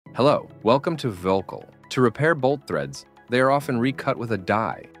Hello, welcome to Volcal. To repair bolt threads, they are often recut with a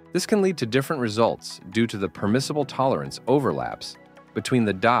die. This can lead to different results due to the permissible tolerance overlaps between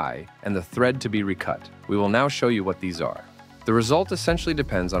the die and the thread to be recut. We will now show you what these are. The result essentially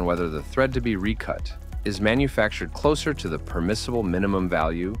depends on whether the thread to be recut is manufactured closer to the permissible minimum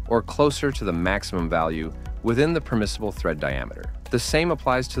value or closer to the maximum value within the permissible thread diameter. The same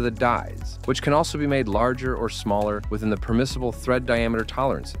applies to the dies, which can also be made larger or smaller within the permissible thread diameter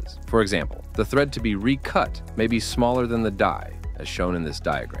tolerances. For example, the thread to be recut may be smaller than the die, as shown in this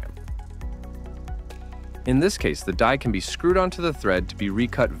diagram. In this case, the die can be screwed onto the thread to be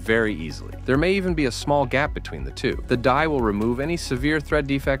recut very easily. There may even be a small gap between the two. The die will remove any severe thread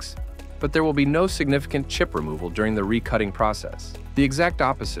defects, but there will be no significant chip removal during the recutting process. The exact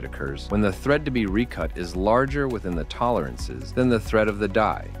opposite occurs when the thread to be recut is larger within the tolerances than the thread of the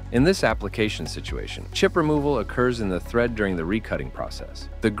die. In this application situation, chip removal occurs in the thread during the recutting process.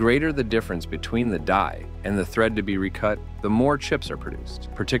 The greater the difference between the die and the thread to be recut, the more chips are produced.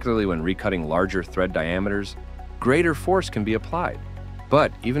 Particularly when recutting larger thread diameters, greater force can be applied.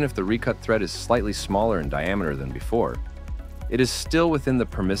 But even if the recut thread is slightly smaller in diameter than before, it is still within the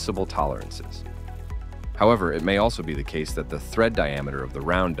permissible tolerances. However, it may also be the case that the thread diameter of the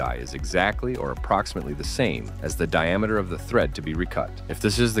round die is exactly or approximately the same as the diameter of the thread to be recut. If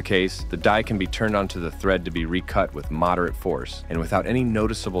this is the case, the die can be turned onto the thread to be recut with moderate force and without any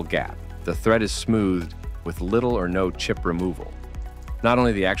noticeable gap. The thread is smoothed with little or no chip removal. Not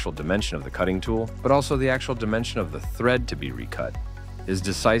only the actual dimension of the cutting tool, but also the actual dimension of the thread to be recut is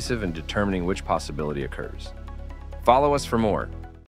decisive in determining which possibility occurs. Follow us for more.